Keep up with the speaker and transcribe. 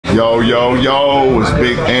Yo, yo, yo, it's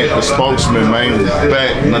Big Ant, the spokesman, man. We're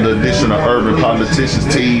back, another edition of Urban Politicians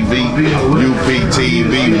TV,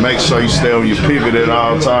 UPTV. Make sure you stay on your pivot at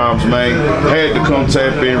all times, man. Had to come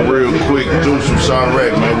tap in real quick.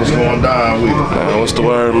 JuiceFrmChiraq, man, what's going down with you? Man, what's the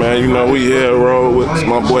word, man? You know, we here, roll with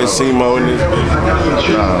my boy Simo in this. We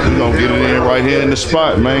gonna get it in right here in the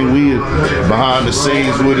spot, man. We behind the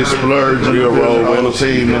scenes with it, splurge, real roll winner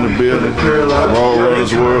team in the building. Roll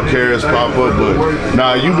Runners World Cares pop up, but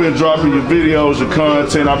nah, you been dropping your videos, your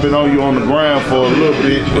content. I've been on you on the ground for a little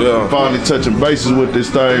bit. Yeah. Finally touching bases with this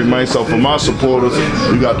thing, man. So for my supporters,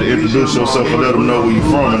 you got to introduce yourself and let them know where you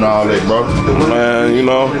from and all that, bro. Man, you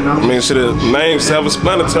know, I mean, shit, the name's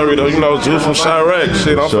self-explanatory though. You know, JuiceFrmChiraq.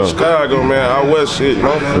 Shit, I'm from Chicago, man. Out west, shit, you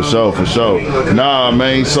know. For sure, for sure. Nah,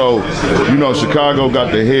 man. So you know, Chicago got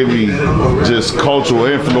the heavy, just cultural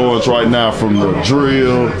influence right now from the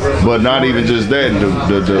drill, but not even just that.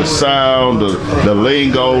 The sound, the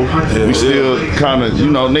lingo. We still kind of, you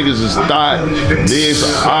know, niggas is thought this,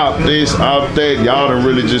 op that. Y'all done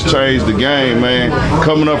really just changed the game, man.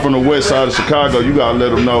 Coming up from the west side of Chicago, you gotta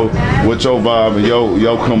let them know what your vibe and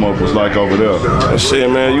your come up was like over there. Shit,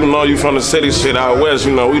 man, you know you from the city, shit out west.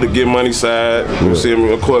 You know we the get money side. You see me,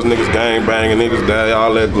 of course, niggas gang banging, niggas die,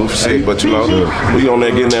 all that goofy shit. But you know, we on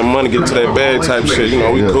there getting that money, get to that bag type shit. You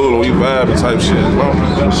know, we cool and we vibing type shit. You know?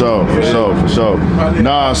 For sure.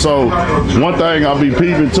 Nah, so one thing I be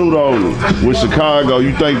peeping too though with Chicago,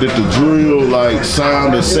 you think that the drill like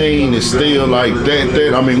sound and scene is still like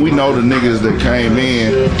that? I mean, we know the niggas that came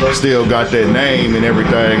in still got that name and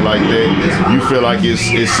everything like that. You feel like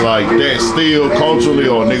it's like that still culturally,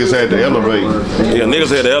 or niggas had to elevate? Yeah,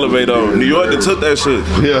 niggas had to elevate though. New York, they took that shit.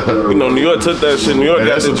 Yeah. You know, New York took that shit. New York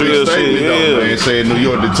got the drill shit. Yeah. Man, saying New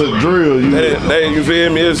York, they took drill. You feel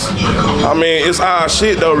me? I mean, it's our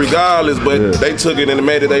shit though, regardless, but they took it and they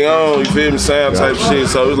made it their own, you feel me, sound type shit.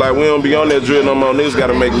 So it's like we don't be on that drill no more. Niggas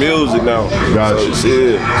gotta make music now. Gotcha. So,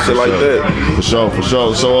 shit like that. For sure.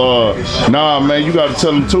 So nah, man, you gotta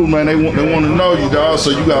tell them too, man. They want to know you, dog.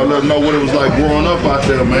 So you gotta let them know what it was like growing up out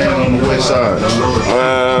there, man, on the west side.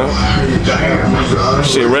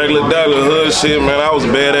 Shit, regular hood shit, man. I was a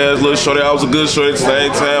badass little shorty. I was a good shorty at the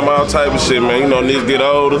same time, all type of shit, man. You know, niggas get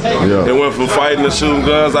older. Yeah. They went from fighting to shooting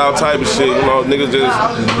guns, all type of shit. You know, niggas just,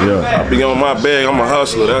 I be on my bag. I'm a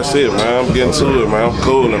hustler. That's it, man. I'm getting to it, man. I'm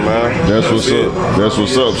cooling, man. That's what's up. That's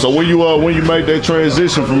what's up. So when you made that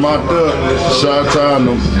transition from out there, Chi-Town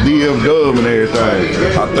to DF Dub and everything?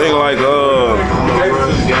 I think like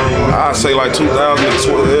I say like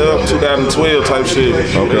 2012 type shit.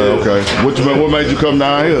 Okay. What made you come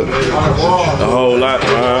down here? A whole lot,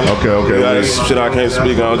 man. Okay. Shit I can't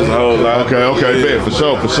speak on, just a whole lot. Okay, bet. For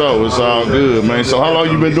sure. It's all good, man. So how long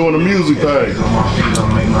you been doing the music thing?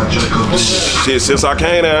 Shit, since I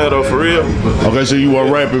came down here though, for real. Okay, so you weren't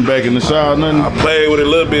rapping back in the South, nothing? I played with it a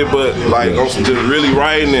little bit, but like on some just really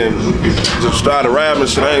writing and just started rapping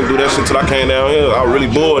shit. I ain't do that shit till I came down here. I was really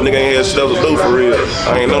bored, nigga ain't had shit else to do for real.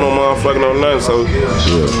 I ain't know no motherfucking on nothing, so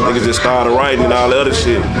niggas just started writing and all the other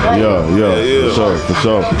shit. Yeah. For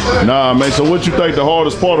sure. Nah, man, so what you think the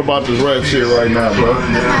hardest part about this rap shit right now, bro?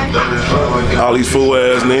 All these fool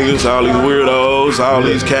ass niggas, all these weirdos, all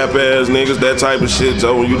these cap ass niggas, that type of shit,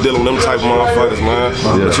 Joe, when you dealing with them type of motherfuckers, man.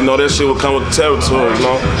 But you know that shit will come with the territory, you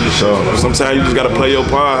know? Sometimes you just gotta play your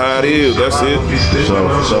part how it is, that's it. For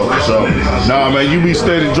sure. Nah, man, you be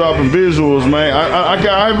steady dropping visuals, man. I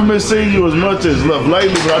haven't been seeing you as much as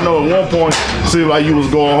lately, but I know at one point it seemed like you was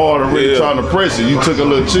going hard and really trying to press it. You took a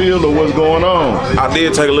little chill, or what's going on? I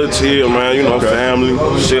did take a little chill, man. You know, family,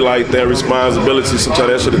 shit like that, responsibility. Sometimes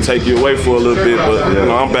that shit'll take you away for a little bit, but you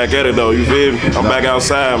know, I'm back at it though. You feel me? I'm back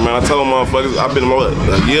outside, man. I told motherfuckers I've been a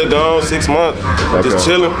year gone, 6 months, just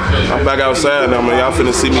chilling. I'm back outside now, man. Y'all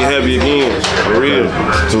finna see me heavy again, for real.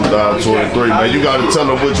 2023, man. You gotta tell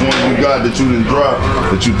them which one you got that you didn't drop,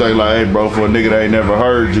 that you think like, hey, bro, for a nigga that ain't never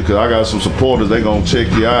heard you, cause I got some supporters, they gonna check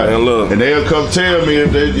you out, and they'll come tell me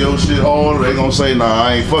if your shit hard, they gonna say, nah,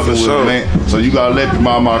 I ain't fucking with it, man. So you gotta let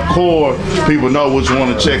my core people know which one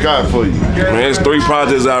to check out for you. Man, it's 3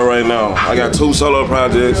 projects out right now. I got 2 solo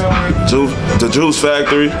projects, the Juice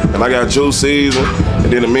Factory, and I got Juice Season.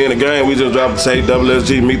 And then the Me and the Gang, we just dropped the tape,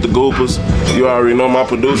 WSG, Meet the Goopers. You already know my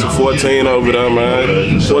producer, 14 over there,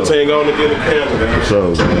 man. 14 going to get a camera. So,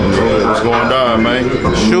 what's going down, man?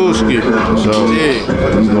 Shoeski. So,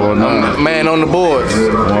 what's going on? Man on the boards.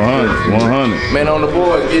 100. Man on the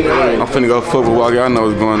boards, getting it right. I'm finna go football walk. Y'all know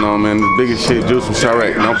what's going on. on, man. The biggest shit,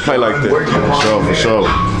 JuiceFrmChiraq. Don't play like that. For sure.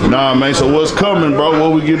 Nah, man, so what's coming, bro?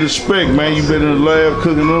 What we get to expect, man? You been in the lab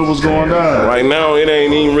cooking up, what's going down? Right now, it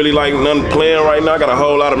ain't even really like nothing playing right now. I got a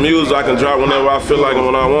whole lot of music I can drop whenever I feel like it,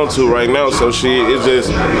 when I want to right now. So shit,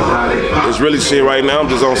 it's really shit right now. I'm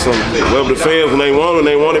just on some, whatever the fans, when they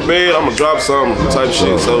want it bad, I'ma drop some type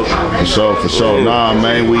shit. So For sure. Yeah. Nah,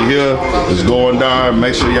 man, we here. It's going down.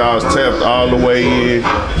 Make sure y'all tapped all the way in.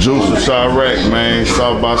 JuiceFrmChiraq, man.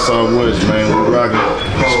 South by Southwest, man. We rocking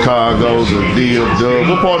Chicago, the DFW.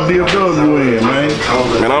 What part of DFW you in, man?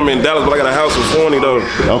 Man, I'm in Dallas, but I got a house in Forney though.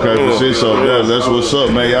 Okay, for sure. So that's what's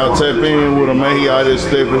up, man. Y'all tap in with him, man. He out here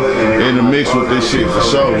stepping in the mix with this shit for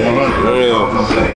sure. 100. Yeah.